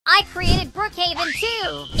I created Brookhaven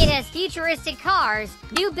too! It has futuristic cars,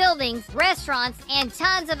 new buildings, restaurants, and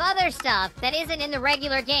tons of other stuff that isn't in the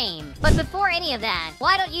regular game. But before any of that,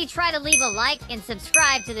 why don't you try to leave a like and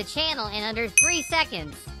subscribe to the channel in under 3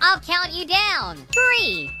 seconds? I'll count you down.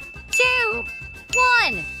 3, 2,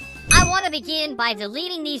 1. I want to begin by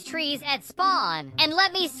deleting these trees at spawn, and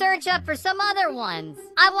let me search up for some other ones.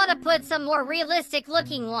 I want to put some more realistic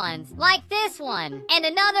looking ones, like this one, and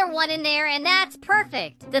another one in there, and that's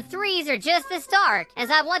perfect. The 3s are just the start,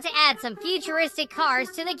 as I want to add some futuristic cars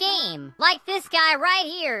to the game, like this guy right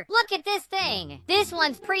here. Look at this thing. This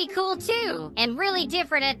one's pretty cool too, and really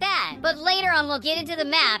different at that, but later on we'll get into the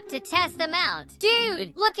map to test them out.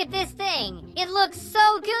 Dude, look at this thing. It looks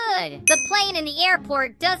so good. The plane in the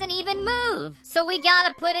airport doesn't even move, so we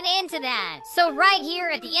gotta put an end to that. So right here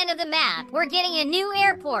at the end of the map, we're getting a new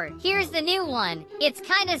airport. Here's the new one. It's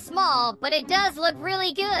kinda small, but it does look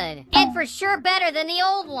really good, and for sure better than the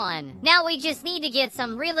old one. Now we just need to get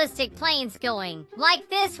some realistic planes going, like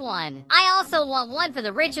this one. I also want one for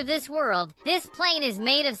the rich of this world. This plane is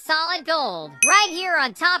made of solid gold, right here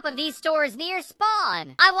on top of these stores near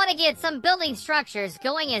spawn. I want to get some building structures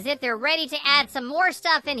going as if they're ready to add some more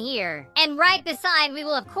stuff in here, and right beside we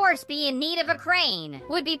will of course be in need of a crane.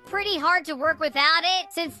 Would be pretty hard to work without it,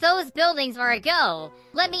 since those buildings are a go.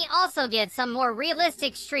 Let me also get some more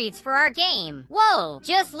realistic streets for our game. Whoa,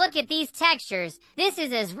 just look at these textures. This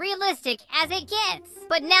is as realistic as it gets.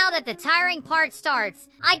 But now that the tiring part starts,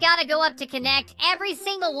 I gotta go up to connect every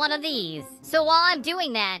single one of these. So while I'm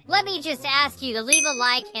doing that, let me just ask you to leave a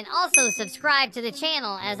like and also subscribe to the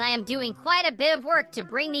channel, as I am doing quite a bit of work to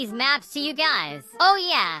bring these maps to you guys. Oh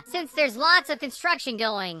yeah, since there's lots of construction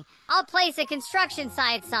going, I'll place a construction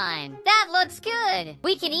site sign. That looks good.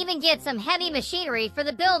 We can even get some heavy machinery for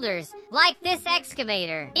the builders, like this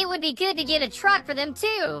excavator. It would be good to get a truck for them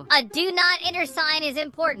too. A do not enter sign is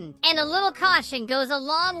important, and a little caution goes a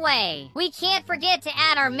long way. We can't forget to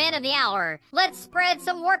add our men of the hour. Let's spread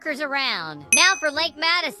some workers around. Now for Lake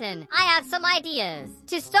Madison, I have some ideas.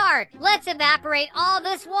 To start, let's evaporate all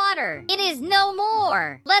this water. It is no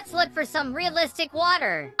more. Let's look for some realistic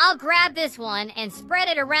water. I'll grab this one and spread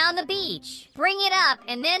it around the beach. Bring it up,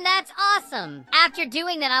 and then that's awesome. After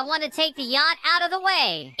doing that, I want to take the yacht out of the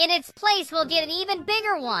way. In its place, we'll get an even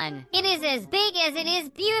bigger one. It is as big as it is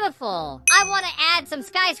beautiful. I want to add some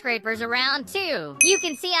skyscrapers around too. You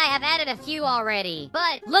can see I have added a few already,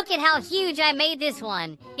 but look at how huge I made this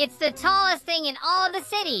one. It's the tallest thing in all of the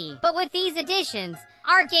city. But with these additions,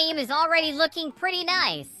 our game is already looking pretty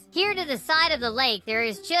nice. Here to the side of the lake, there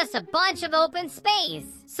is just a bunch of open space.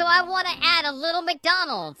 So I want to add a little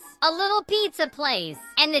McDonald's, a little pizza place,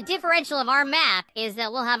 and the differential of our map is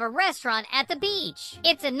that we'll have a restaurant at the beach.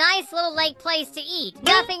 It's a nice little lake place to eat.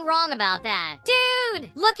 Nothing wrong about that.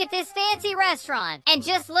 Dude, look at this fancy restaurant, and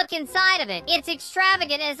just look inside of it. It's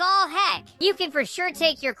extravagant as all heck. You can for sure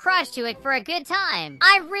take your crush to it for a good time.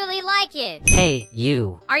 I really like it. Hey,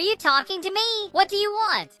 you. Are you talking to me? What do you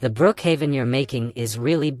want? The Brookhaven you're making is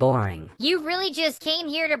really boring. You really just came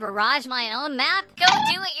here to barrage my own map? Go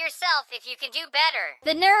do it yourself if you can do better.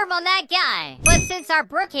 The nerve on that guy. But since our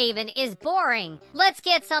Brookhaven is boring, let's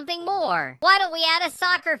get something more. Why don't we add a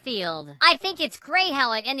soccer field? I think it's great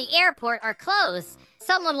how it and the airport are close.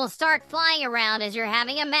 Someone will start flying around as you're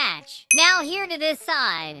having a match. Now here to this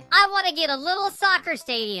side. I want to get a little soccer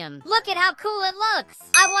stadium. Look at how cool it looks.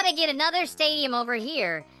 I want to get another stadium over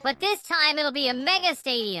here, but this time it'll be a mega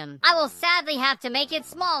stadium. I will sadly have to make it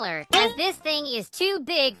smaller, as this thing is too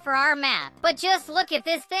big for our map. But just look at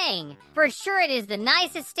this thing. For sure it is the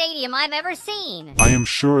nicest stadium I've ever seen. I am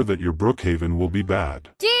sure that your Brookhaven will be bad.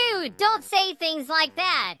 Dude, don't say things like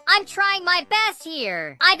that. I'm trying my best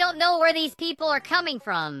here. I don't know where these people are coming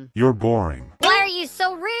from. You're boring. Why are you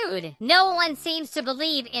so rude? No one seems to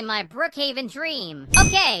believe in my Brookhaven dream.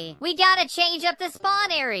 Okay, we gotta change up the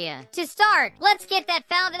spawn area. To start, let's get that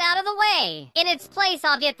fountain out of the way. In its place,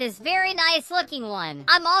 I'll get this very nice looking one.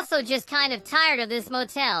 I'm also just kind of tired of this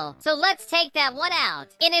motel, so let's take that one out.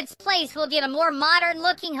 In its place, we'll get a more modern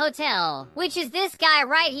looking hotel, which is this guy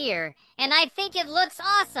right here. And I think it looks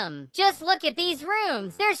awesome. Just look at these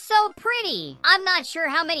rooms. They're so pretty. I'm not sure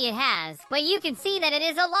how many it has, but you can see that it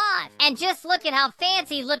is a lot. And just look at how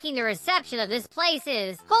fancy looking the reception of this place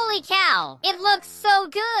is. Holy cow, it looks so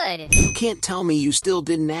good. You can't tell me you still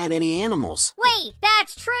didn't add any animals. Wait,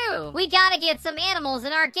 that's true. We gotta get some animals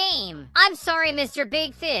in our game. I'm sorry, Mr.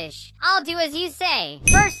 Big Fish. I'll do as you say.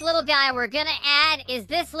 First little guy we're gonna add is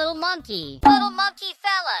this little monkey. Little monkey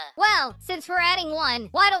fella. Well, since we're adding one,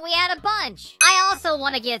 why don't we add a bunch? I also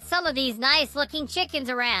want to get some of these nice looking chickens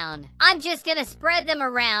around. I'm just gonna spread them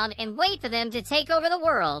around and wait for them to take over the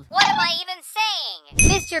world. What am I even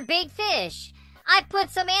saying? Mr. Big Fish, I put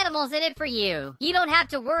some animals in it for you. You don't have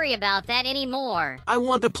to worry about that anymore. I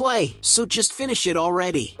want to play, so just finish it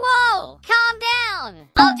already. Whoa! Calm down!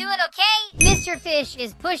 I'll do it, okay? Mr. Fish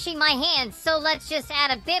is pushing my hand, so let's just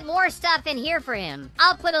add a bit more stuff in here for him.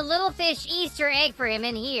 I'll put a little fish Easter egg for him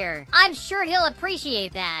in here. I'm sure he'll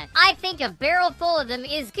appreciate that. I think a barrel full of them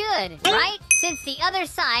is good, right? Since the other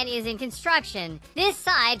side is in construction, this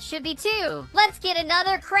side should be too. Let's get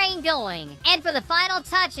another crane going. And for the final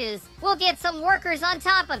touches, we'll get some workers on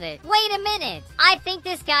top of it. Wait a minute. I think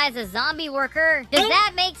this guy's a zombie worker. Does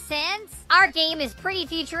that make sense? Our game is pretty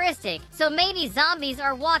futuristic, so maybe zombies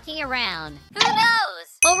are walking around. Who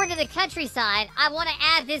knows? Over to the countryside, I want to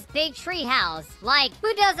add this big tree house. Like,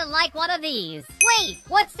 who doesn't like one of these? Wait,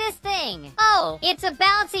 what's this thing? Oh, it's a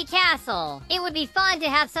bouncy castle. It would be fun to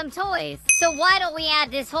have some toys. So why don't we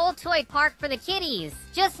add this whole toy park for the kiddies?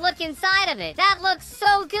 Just look inside of it. That looks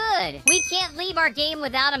so good. We can't leave our game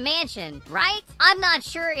without a mansion, right? I'm not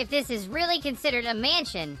sure if this is really considered a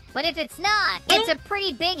mansion, but if it's not, it's a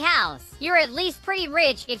pretty big house. You're at least pretty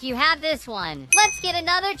rich if you have this one. Let's get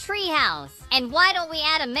another tree house. And why don't we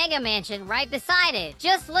add a mega mansion right beside it?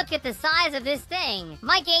 Just look at the size of this thing.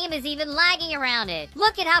 My game is even lagging around it.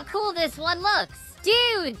 Look at how cool this one looks.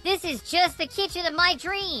 Dude, this is just the kitchen of my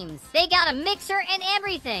dreams. They got a mixer and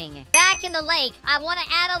everything. Back in the lake, I want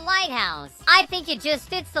to add a lighthouse. I think it just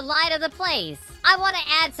fits the light of the place. I want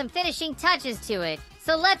to add some finishing touches to it.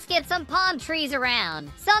 So let's get some palm trees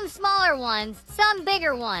around. Some smaller ones, some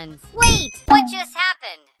bigger ones. Wait, what just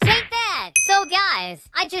happened? Take that! So guys,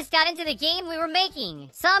 I just got into the game we were making.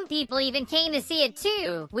 Some people even came to see it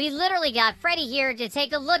too. We literally got Freddy here to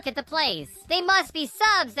take a look at the place. They must be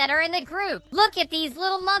subs that are in the group. Look at these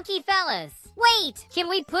little monkey fellas. Wait, can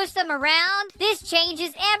we push them around? This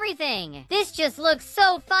changes everything. This just looks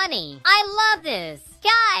so funny. I love this.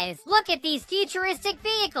 Guys, look at these futuristic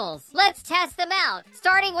vehicles. Let's test them out,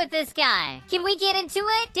 starting with this guy. Can we get into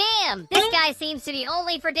it? Damn, this guy seems to be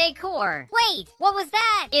only for decor. Wait, what was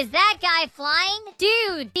that? Is that guy flying?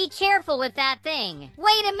 Dude, be careful with that thing.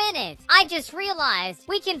 Wait a minute, I just realized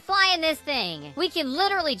we can fly in this thing. We can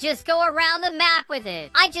literally just go around the map with it.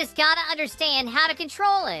 I just gotta understand how to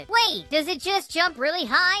control it. Wait, does it just jump really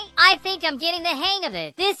high? I think I'm getting the hang of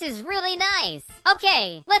it. This is really nice.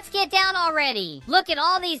 Okay, let's get down already. Look at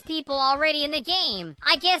all these people already in the game.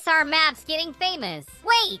 I guess our map's getting famous.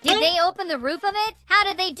 Wait, did they open the roof of it? How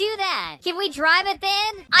did they do that? Can we drive it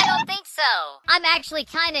then? I don't think so. I'm actually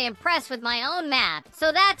kind of impressed with my own map,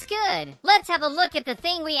 so that's good. Let's have a look at the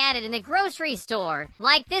thing we added in the grocery store,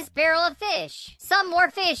 like this barrel of fish. Some more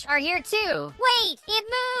fish are here too. Wait, it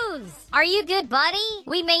moves. Are you good, buddy?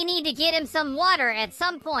 We may need to get him some water at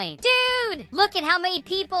some point. Dude, look at how many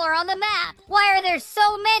people are on the map. Why are there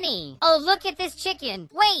so many? Oh, look at this chicken.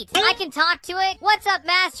 Wait, I can talk to it? What's up,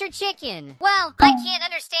 Master Chicken? Well, I can't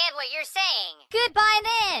understand what you're saying. Goodbye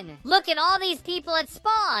then. Look at all these people at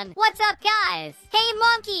spawn. What's up, guys? Hey,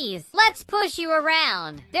 monkeys. Let's push you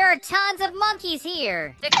around. There are tons of monkeys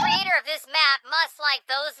here. The creator of this map must like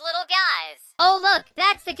those little guys. Oh, look,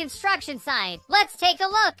 that's the construction site. Let's take a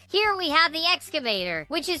look. Here we have the excavator,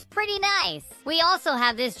 which is pretty nice. We also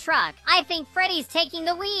have this truck. I think Freddy's taking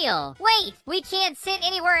the wheel. Wait, we can't sit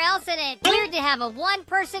anywhere else in it. Weird to have a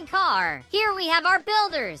one-person car. Here we have our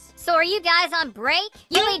builders. So are you guys on break?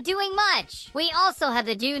 You ain't doing much. We also have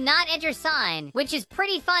the do not enter sign, which is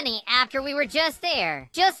pretty funny after we were just there.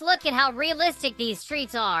 Just look at how realistic these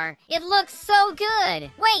streets are. It looks so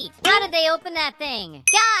good. Wait, how did they open that thing?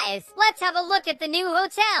 Guys, let's have a look at the new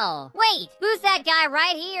hotel. Wait, who's that guy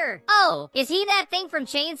right here? Oh, is he that thing from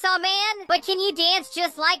Chainsaw Man? But can you dance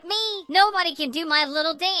just like me? Nobody can do my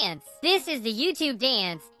little dance. This is the YouTube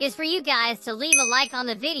dance. It's for you guys to leave a like on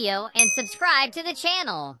the video and subscribe to the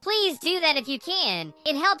channel. Please do that if you can.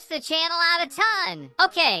 It helps the channel out a ton.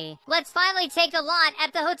 Okay, let's finally take a lot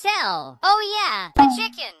at the hotel. Oh yeah, the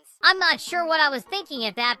chickens. I'm not sure what I was thinking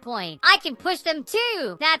at that point. I can push them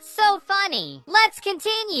too. That's so funny. Let's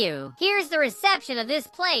continue. Here's the reception of this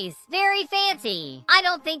place. Very fancy. I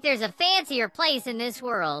don't think there's a fancier place in this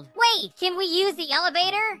world. Wait, can we use the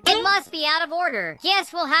elevator? It must be out of order.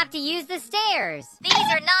 Guess we'll have to use the stairs. These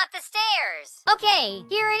are not the stairs. Okay,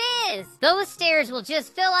 here it is. Those stairs will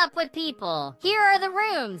just fill up with people. Here are the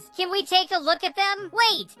rooms. Can we take a look at them?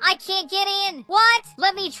 Wait, I can't get in. What?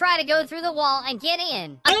 Let me try to go through the wall and get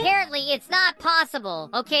in. Apparently Apparently, it's not possible.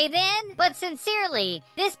 Okay then? But sincerely,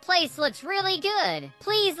 this place looks really good.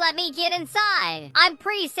 Please let me get inside. I'm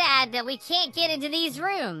pretty sad that we can't get into these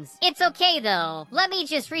rooms. It's okay though. Let me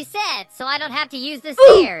just reset so I don't have to use the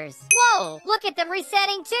stairs. Whoa, look at them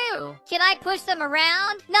resetting too. Can I push them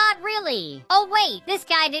around? Not really. Oh wait, this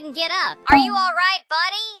guy didn't get up. Are you alright,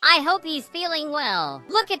 buddy? I hope he's feeling well.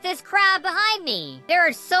 Look at this crowd behind me. There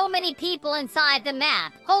are so many people inside the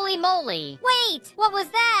map. Holy moly. Wait, what was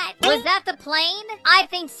that? Was that the plane? I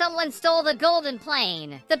think someone stole the golden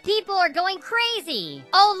plane. The people are going crazy.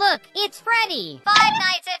 Oh look, it's Freddy. Five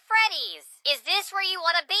Nights at Freddy's. Is this where you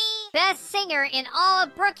want to be? Best singer in all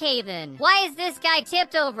of Brookhaven. Why is this guy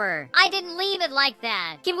tipped over? I didn't leave it like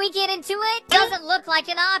that. Can we get into it? Doesn't look like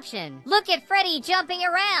an option. Look at Freddy jumping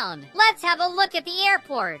around. Let's have a look at the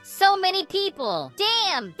airport. So many people.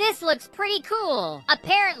 Damn, this looks pretty cool.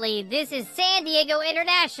 Apparently, this is San Diego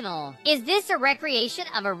International. Is this a recreation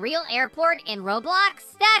of a real airport in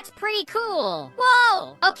Roblox? That's pretty cool.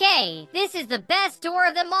 Whoa! Okay, this is the best door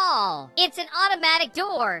of them all. It's an automatic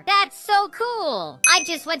door. That's so cool. I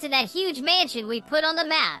just went to that huge mansion we put on the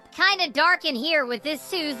map. Kinda dark in here with this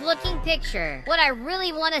Sue's looking picture. What I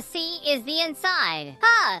really want to see is the inside.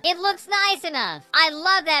 Huh, it looks nice enough. I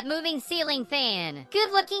love that moving ceiling fan.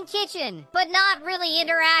 Good looking kitchen, but not really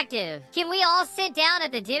interactive. Can we all sit down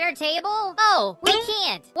at the dinner table? Oh, we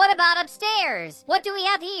can't. What about upstairs? What do we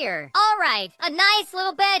have here? All right, a nice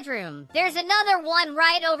little bedroom. There's another one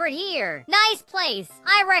right over here. Nice place.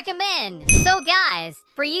 I recommend. So guys,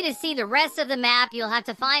 for you to see the rest of the map, you'll have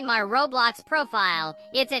to find my Roblox profile.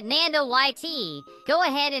 It's at NanndoYT. Go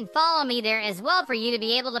ahead and follow me there as well for you to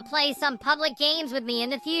be able to play some public games with me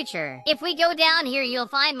in the future. If we go down here, you'll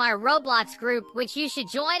find my Roblox group, which you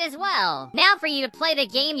should join as well. Now for you to play the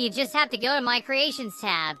game, you just have to go to my Creations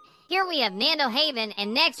tab. Here we have NanndoHaven,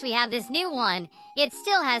 and next we have this new one. It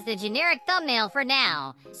still has the generic thumbnail for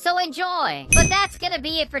now, so enjoy. But that's gonna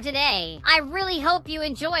be it for today. I really hope you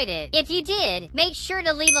enjoyed it. If you did, make sure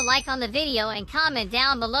to leave a like on the video and comment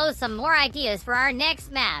down below some more ideas for our next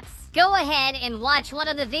maps. Go ahead and watch one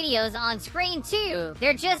of the videos on screen too.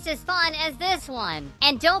 They're just as fun as this one.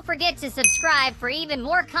 And don't forget to subscribe for even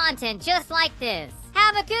more content just like this.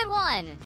 Have a good one!